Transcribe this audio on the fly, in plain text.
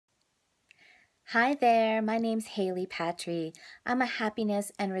Hi there, my name's Hailey Patry. I'm a happiness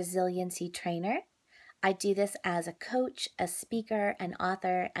and resiliency trainer. I do this as a coach, a speaker, an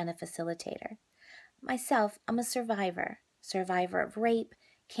author, and a facilitator. Myself, I'm a survivor of rape,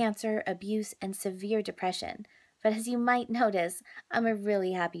 cancer, abuse, and severe depression. But as you might notice, I'm a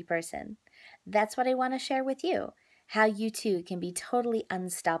really happy person. That's what I want to share with you, how you too can be totally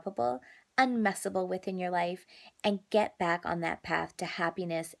unstoppable, unmessable within your life, and get back on that path to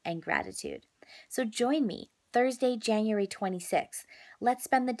happiness and gratitude. So join me Thursday, January 26th. Let's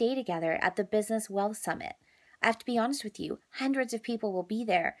spend the day together at the Business Wealth Summit. I have to be honest with you, hundreds of people will be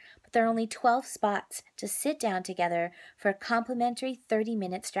there, but there are only 12 spots to sit down together for a complimentary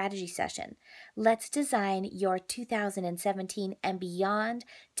 30-minute strategy session. Let's design your 2017 and beyond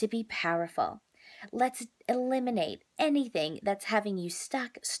to be powerful. Let's eliminate anything that's having you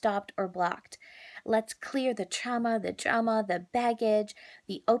stuck, stopped, or blocked. Let's clear the trauma, the drama, the baggage,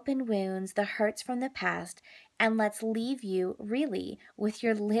 the open wounds, the hurts from the past, and let's leave you really with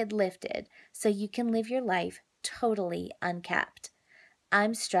your lid lifted so you can live your life totally uncapped.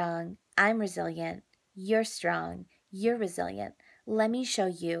 I'm strong, I'm resilient, you're strong, you're resilient. Let me show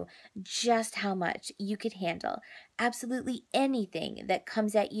you just how much you could handle absolutely anything that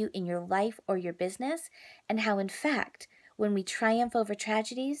comes at you in your life or your business, and how, in fact, when we triumph over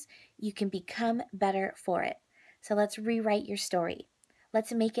tragedies, you can become better for it. So let's rewrite your story.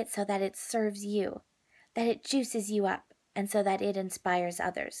 Let's make it so that it serves you, that it juices you up, and so that it inspires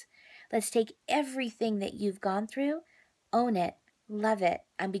others. Let's take everything that you've gone through, own it, love it,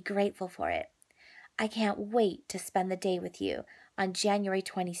 and be grateful for it. I can't wait to spend the day with you on January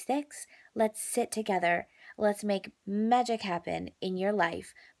 26th. Let's sit together. Let's make magic happen in your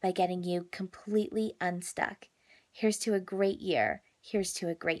life by getting you completely unstuck. Here's to a great year. Here's to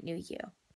a great new you.